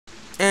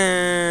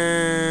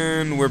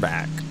we're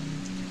back.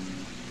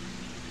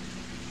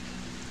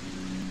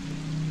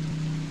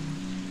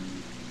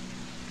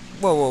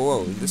 Whoa, whoa,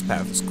 whoa, this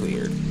path was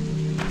cleared.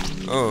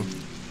 Oh.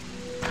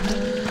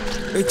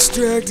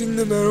 Extracting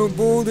the metal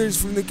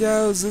boulders from the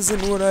cows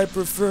isn't what I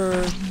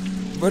prefer.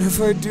 But if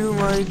I do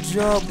my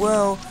job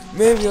well,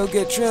 maybe I'll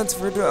get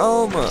transferred to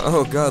Alma.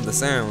 Oh god, the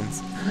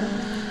sounds.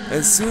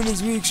 As soon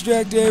as we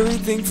extract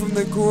everything from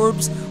the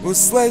corpse, we'll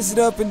slice it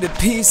up into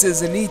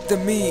pieces and eat the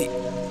meat.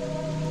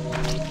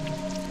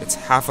 It's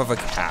half of a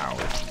cow.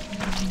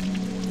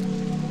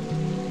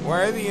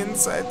 Why are the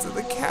insides of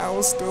the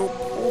cow still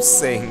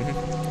pulsing?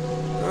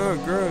 Oh,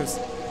 gross.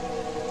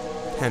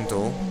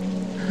 Pentel.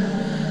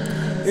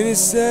 It is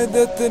said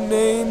that the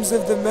names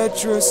of the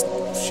metro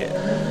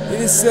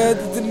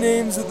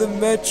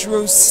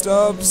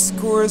stops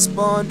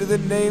correspond to the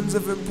names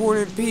of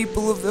important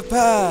people of the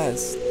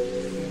past.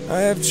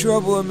 I have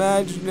trouble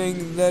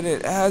imagining that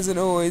it hasn't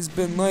always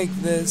been like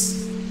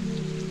this.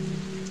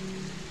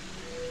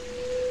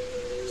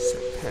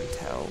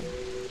 Pentel.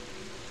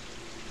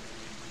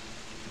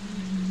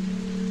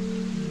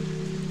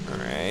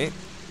 Alright.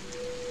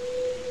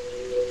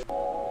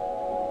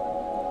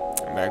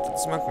 I'm back to the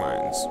smoke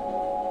mines.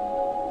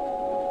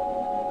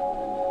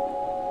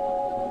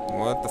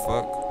 What the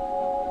fuck?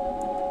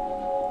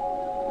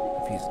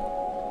 Piece.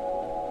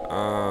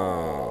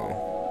 Oh.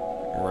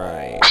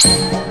 Right.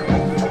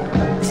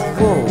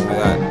 Whoa,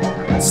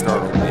 that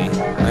startled me.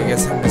 I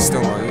guess I'm just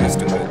still not used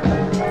to it.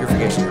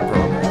 Purification in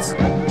progress.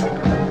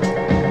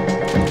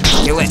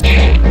 Kill it!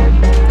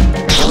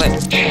 Kill it!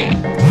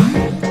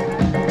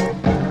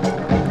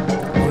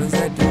 What does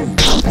that do? It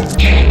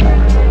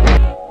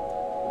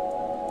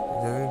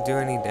doesn't do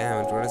any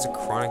damage. What does a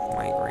chronic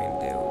migraine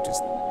do?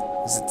 Just...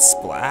 does it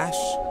splash?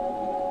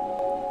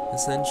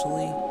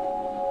 Essentially?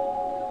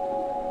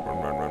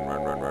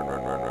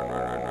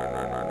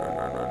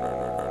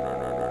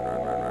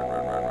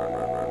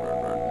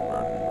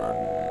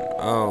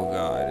 Oh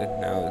god,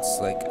 no, it's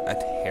like a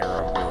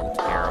terrible,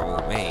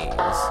 terrible maze.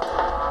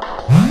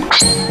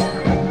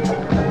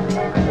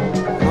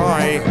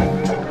 Hi.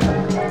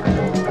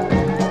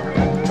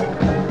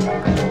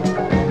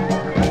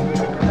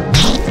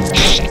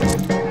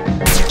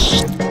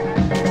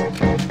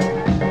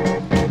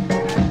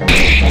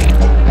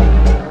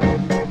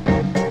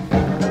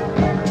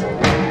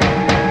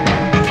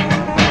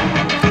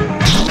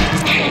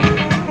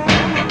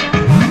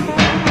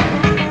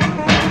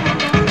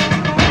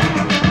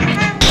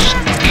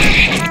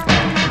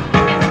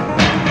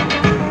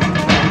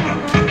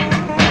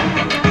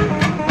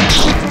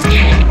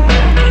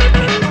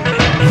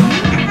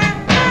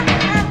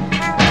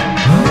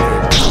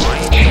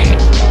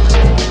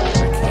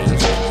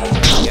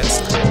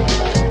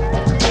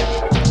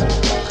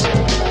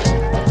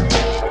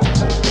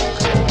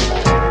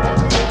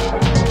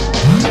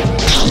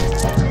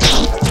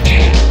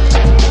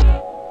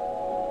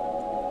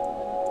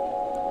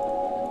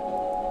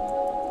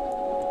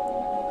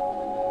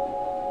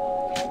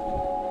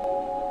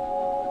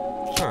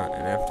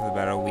 And after the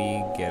battle,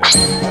 we get out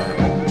of that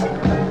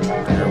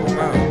terrible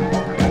mode.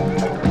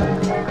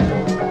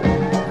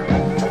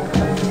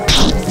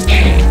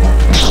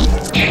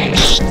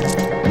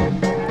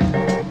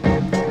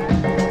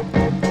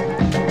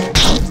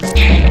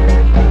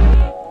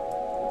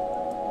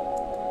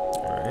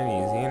 Alright,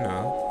 easy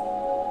enough.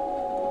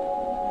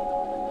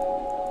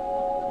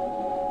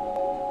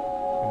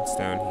 What's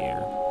down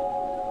here?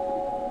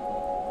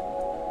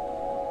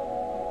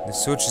 The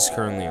switch is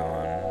currently on.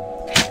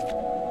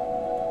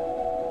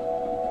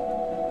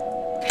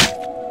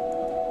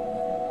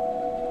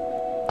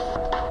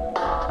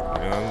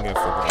 I'm gonna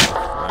flip it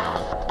off. Why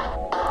not?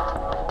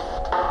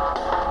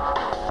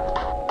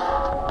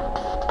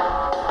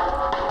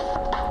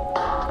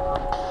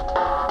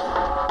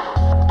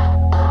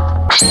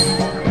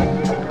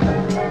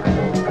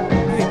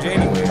 Hey,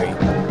 January.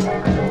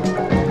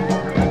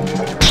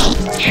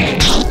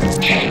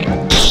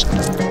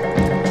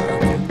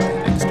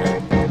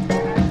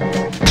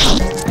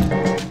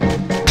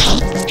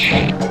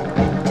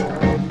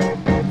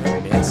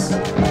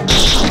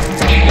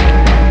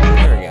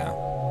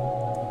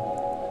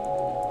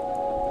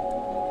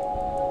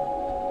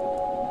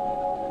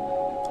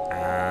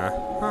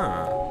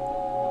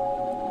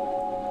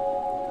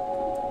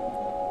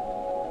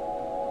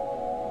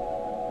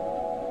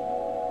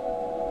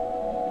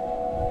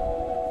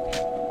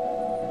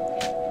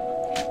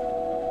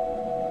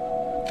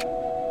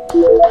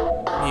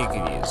 You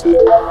can use it.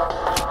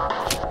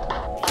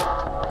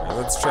 Alright,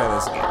 let's try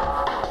this again.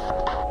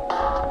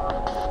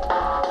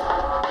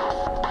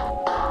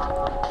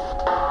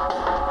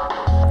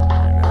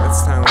 Alright, now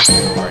this time let's go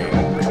right now.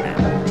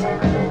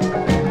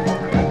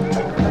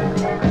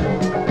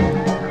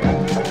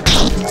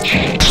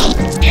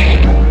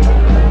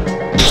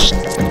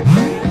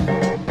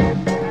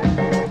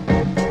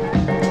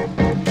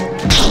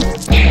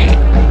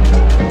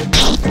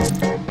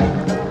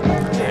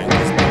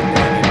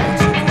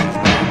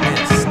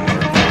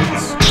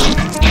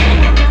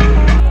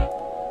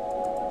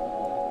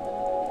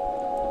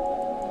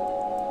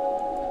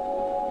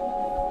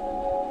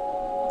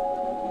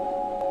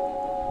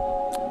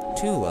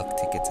 2 luck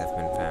tickets have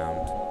been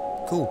found.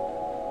 Cool.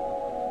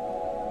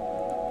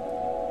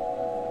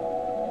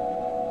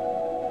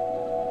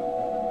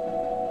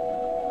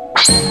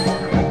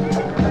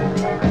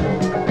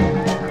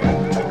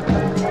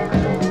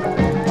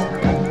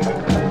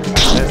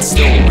 That's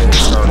still really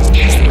startling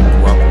because the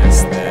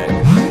abruptness that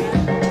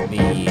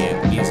the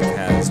music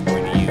has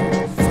when you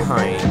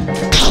find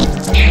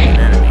an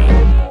enemy.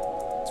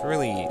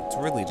 It's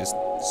really just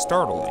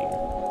startling.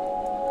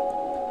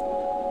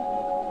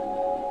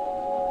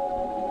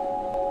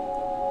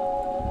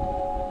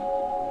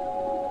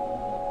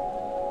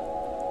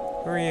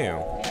 Who are you?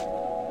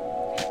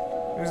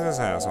 Who's this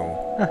asshole?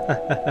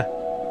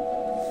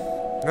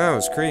 That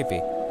was creepy.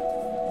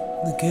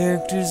 The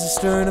characters are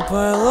starting to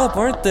pile up,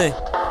 aren't they?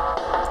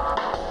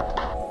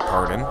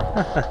 Pardon?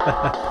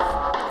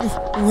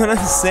 What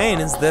I'm saying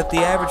is that the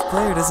average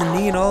player doesn't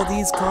need all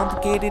these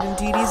complicated and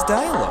tedious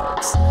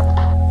dialogues.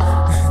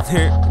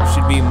 There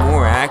should be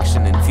more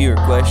action and fewer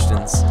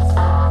questions.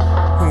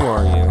 Who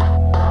are you?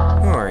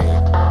 Who are you?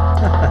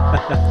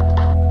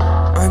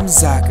 I'm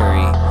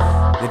Zachary,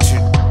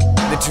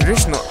 the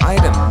traditional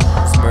items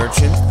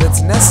merchant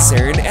that's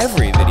necessary in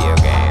every video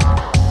game.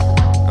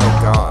 Oh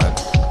god.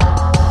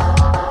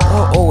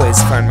 I'll always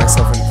find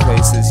myself in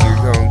places you're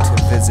going to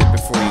visit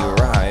before you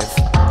arrive.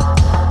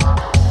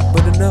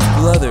 But enough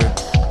blather.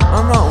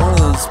 I'm not one of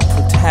those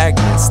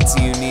protagonists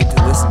you need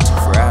to listen to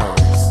for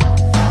hours.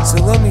 So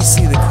let me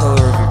see the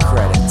color of your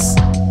credits.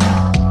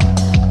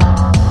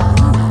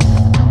 Ooh,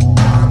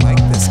 I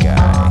like this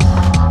guy.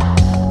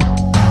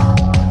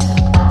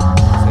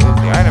 So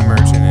he's the item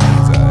merchant and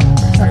he's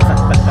pretty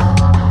straightforward.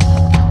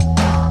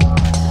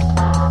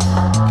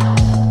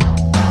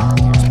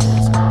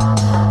 Here's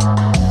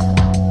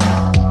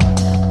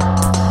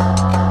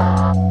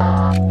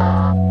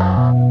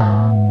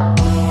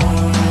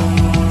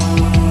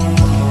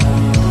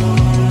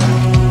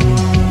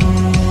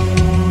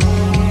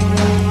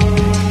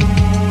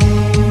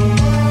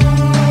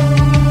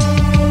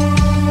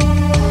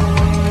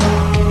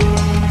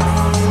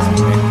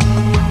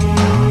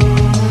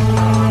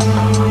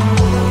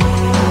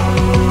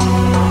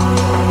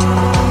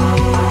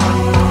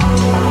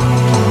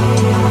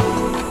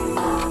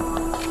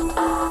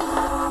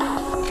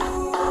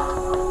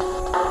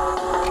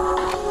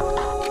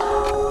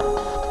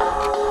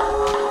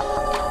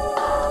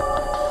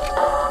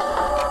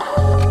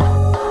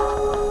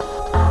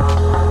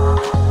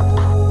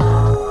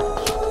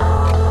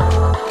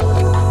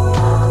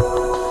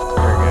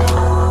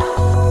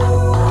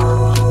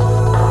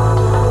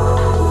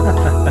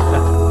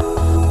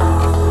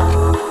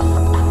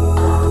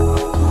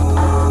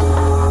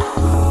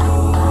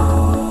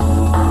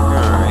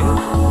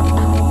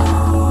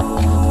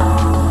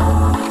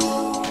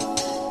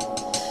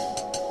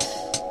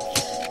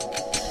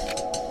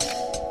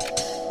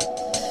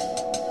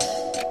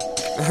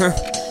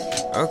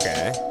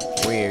Okay,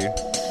 weird.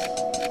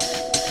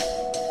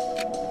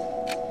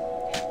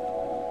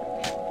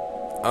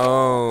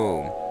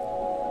 Oh,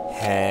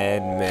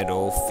 head,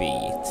 middle,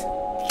 feet.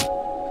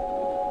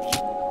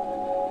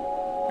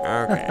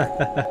 Okay.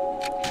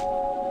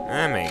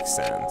 That makes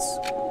sense.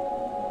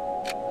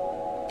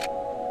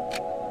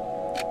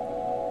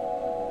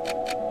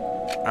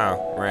 Oh,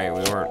 right,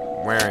 we weren't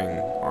wearing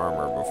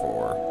armor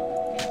before.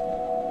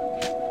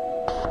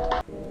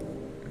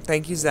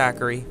 Thank you,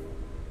 Zachary.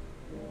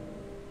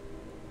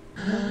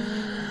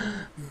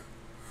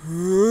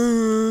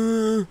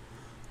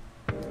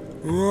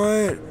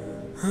 What?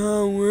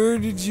 Where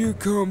did you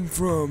come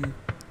from?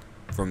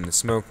 From the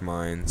smoke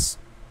mines.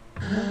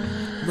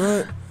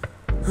 But,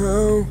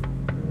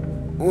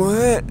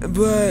 what?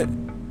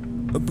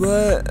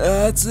 But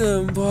that's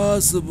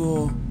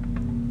impossible.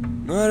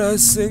 Not a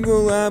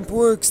single lamp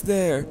works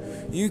there.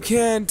 You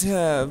can't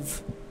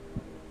have.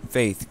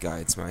 Faith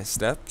guides my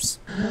steps.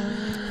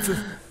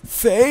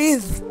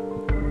 Faith?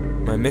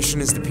 My mission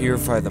is to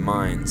purify the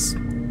mines,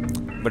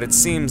 but it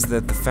seems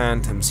that the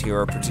phantoms here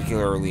are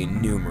particularly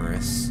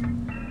numerous.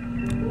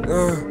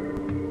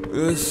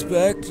 The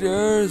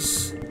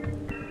specters?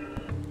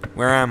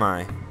 Where am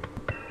I?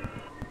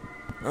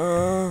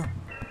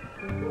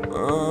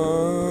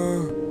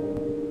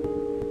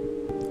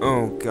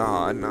 Oh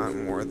god, not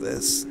more of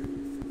this.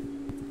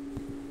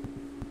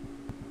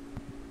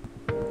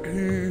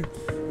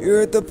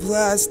 You're at the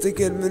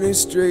Plastic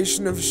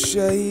Administration of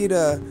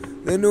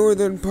Shahida, the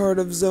northern part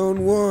of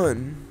Zone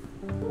 1.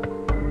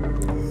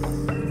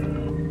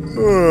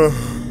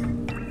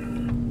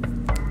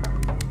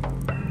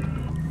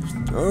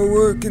 Our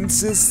work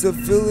consists of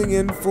filling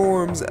in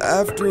forms.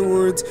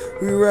 Afterwards,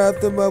 we wrap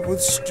them up with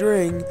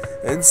string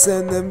and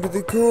send them to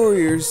the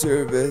courier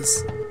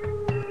service.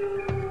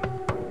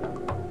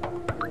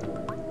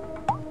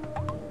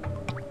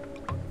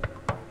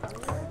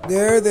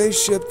 There they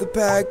ship the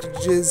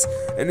packages,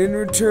 and in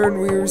return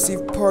we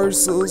receive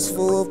parcels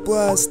full of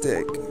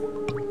plastic.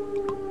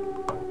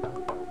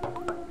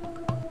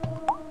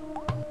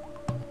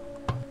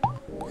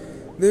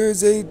 There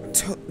is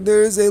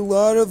a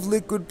lot of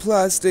liquid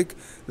plastic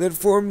that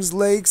forms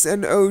lakes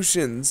and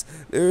oceans.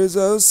 There is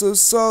also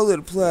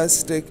solid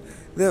plastic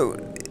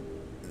that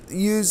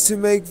used to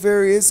make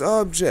various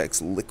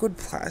objects. Liquid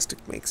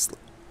plastic makes...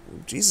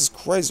 Jesus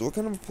Christ, what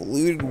kind of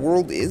polluted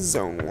world is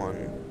Zone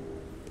 1?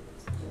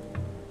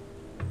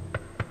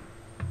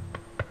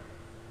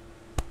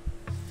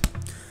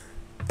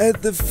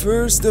 At the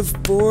first of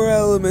 4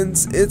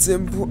 elements, it's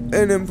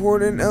an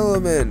important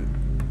element.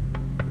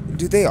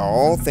 Do they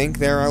all think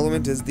their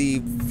element is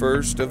the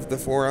first of the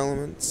 4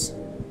 elements?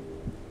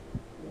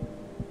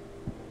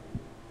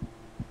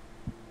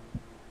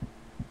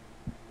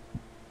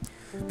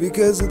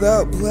 Because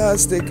without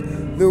plastic,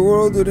 the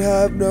world would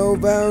have no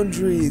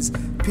boundaries.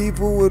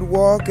 People would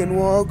walk and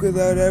walk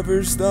without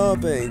ever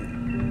stopping.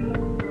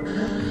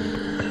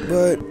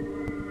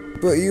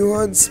 But you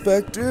hunt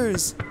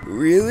specters?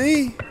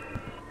 Really?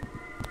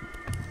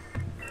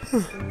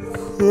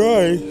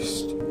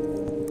 Christ.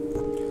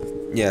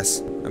 Yes,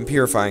 I'm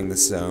purifying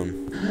this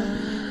zone.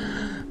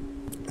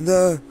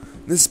 The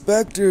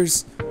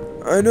specters,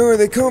 I know where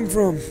they come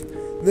from.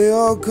 They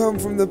all come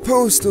from the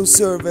postal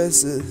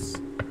services.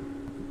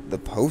 The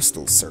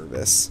postal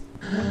service?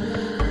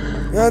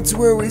 That's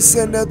where we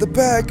send out the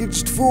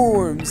packaged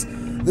forms.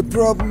 The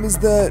problem is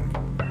that,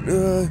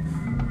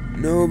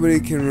 nobody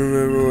can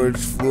remember which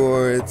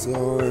floor it's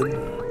on.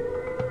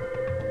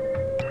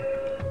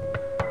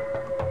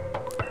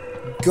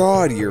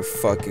 God, you're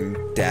fucking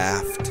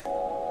daft.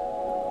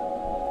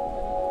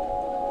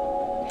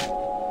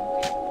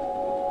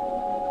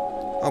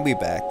 I'll be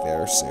back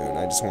there soon.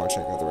 I just want to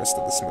check out the rest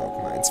of the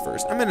smoke mines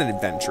first. I'm an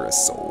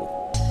adventurous soul.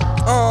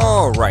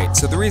 Alright,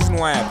 so the reason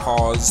why I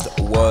paused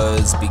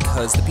was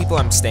because the people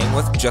I'm staying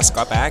with just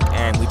got back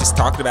and we just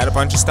talked about a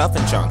bunch of stuff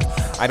and junk.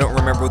 I don't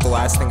remember what the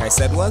last thing I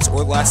said was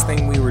or the last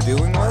thing we were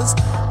doing was,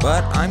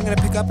 but I'm gonna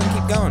pick up and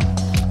keep going.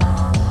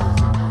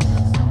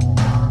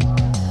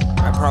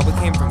 I probably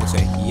came from this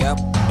way. Yep.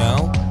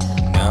 No.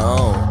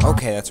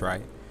 Okay, that's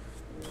right.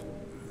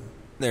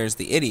 There's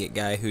the idiot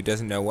guy who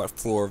doesn't know what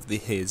floor of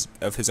his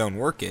own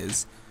work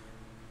is.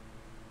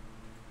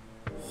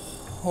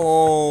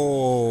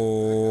 Holy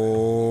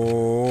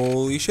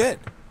shit.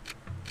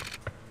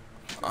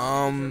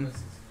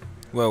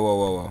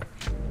 Whoa.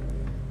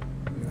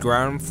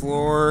 Ground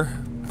floor,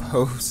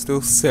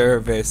 postal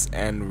service,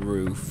 and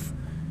roof.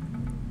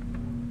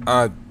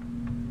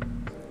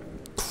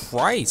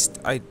 Christ,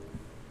 I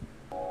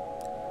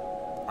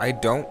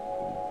don't...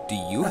 Do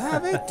you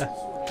have it?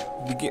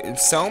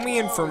 Sell me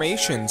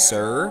information,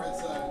 sir.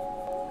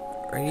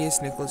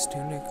 Radius Nicholas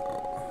Tunic.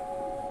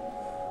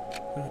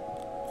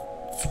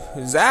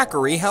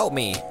 Zachary, help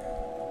me.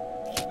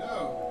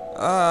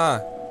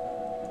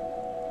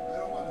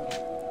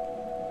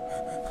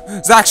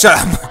 Zach, shut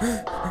up!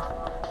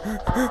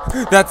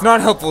 That's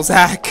not helpful,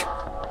 Zach.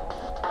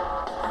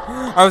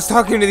 I was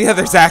talking to the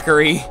other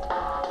Zachary.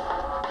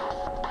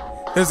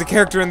 There's a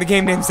character in the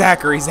game named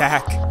Zachary,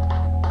 Zach.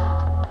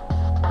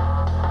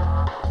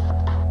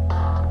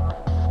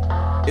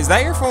 Is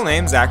that your full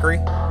name, Zachary?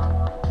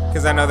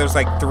 Because I know there's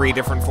like 3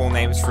 different full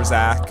names for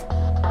Zach.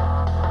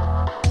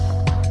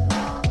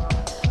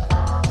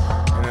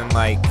 And then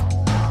like...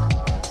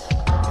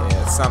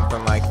 yeah,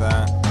 something like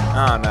that.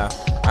 I don't know.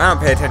 I don't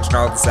pay attention to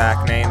all the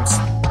Zach names.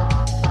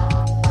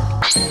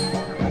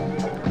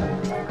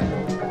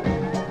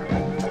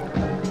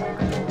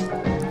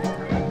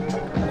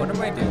 What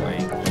am I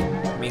doing?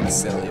 I'm being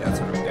silly, that's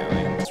what I'm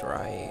doing. That's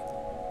right.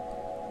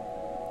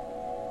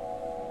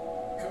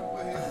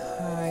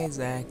 Hi,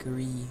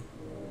 Zachary.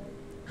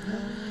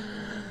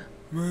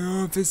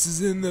 My office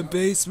is in the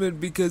basement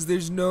because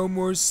there's no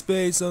more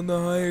space on the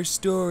higher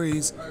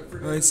stories,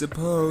 I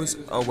suppose.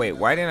 Oh wait,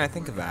 why didn't I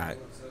think of that?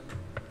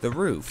 The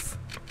roof.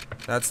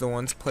 That's the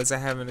one place I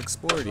haven't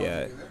explored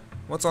yet.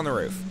 What's on the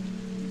roof?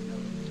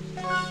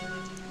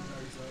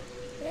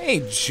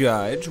 Hey,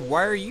 Judge,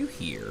 why are you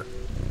here?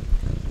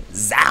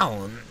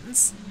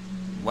 Zounds!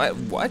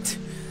 What?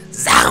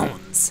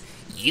 Zounds!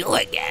 You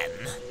again.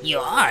 You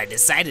are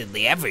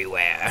decidedly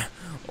everywhere.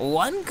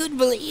 One could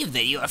believe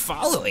that you are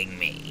following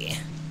me.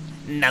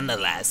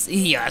 Nonetheless,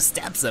 your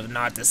steps have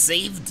not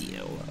deceived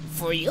you,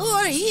 for you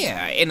are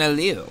here in a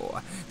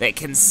lieu that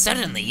can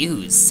certainly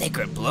use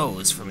sacred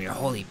blows from your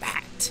holy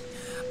pact.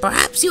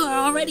 Perhaps you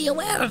are already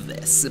aware of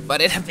this,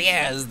 but it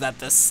appears that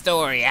the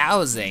story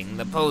housing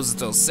the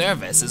Postal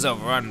Service is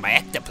overrun by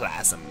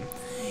ectoplasm.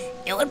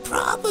 It would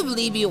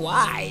probably be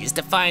wise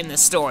to find the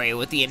story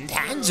with the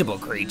intangible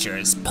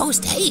creatures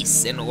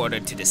post-haste in order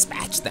to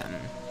dispatch them.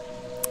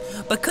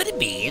 But could it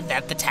be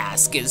that the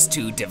task is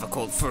too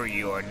difficult for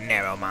your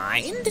narrow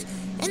mind?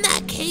 In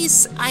that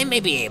case, I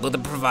may be able to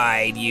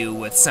provide you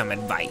with some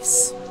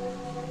advice.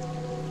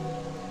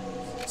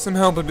 Some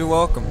help would be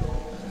welcome.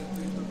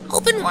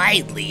 Open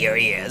widely your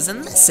ears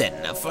and listen,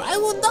 for I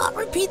will not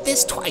repeat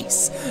this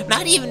twice,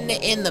 not even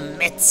in the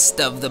midst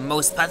of the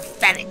most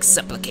pathetic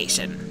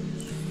supplication.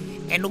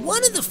 In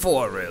one of the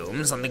 4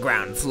 rooms on the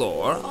ground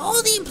floor,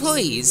 all the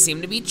employees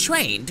seem to be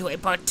trained to a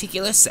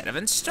particular set of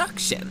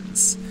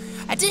instructions.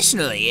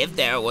 Additionally, if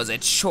there was a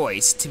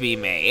choice to be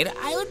made,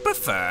 I would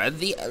prefer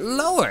the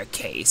lower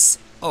case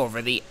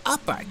over the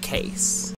upper case.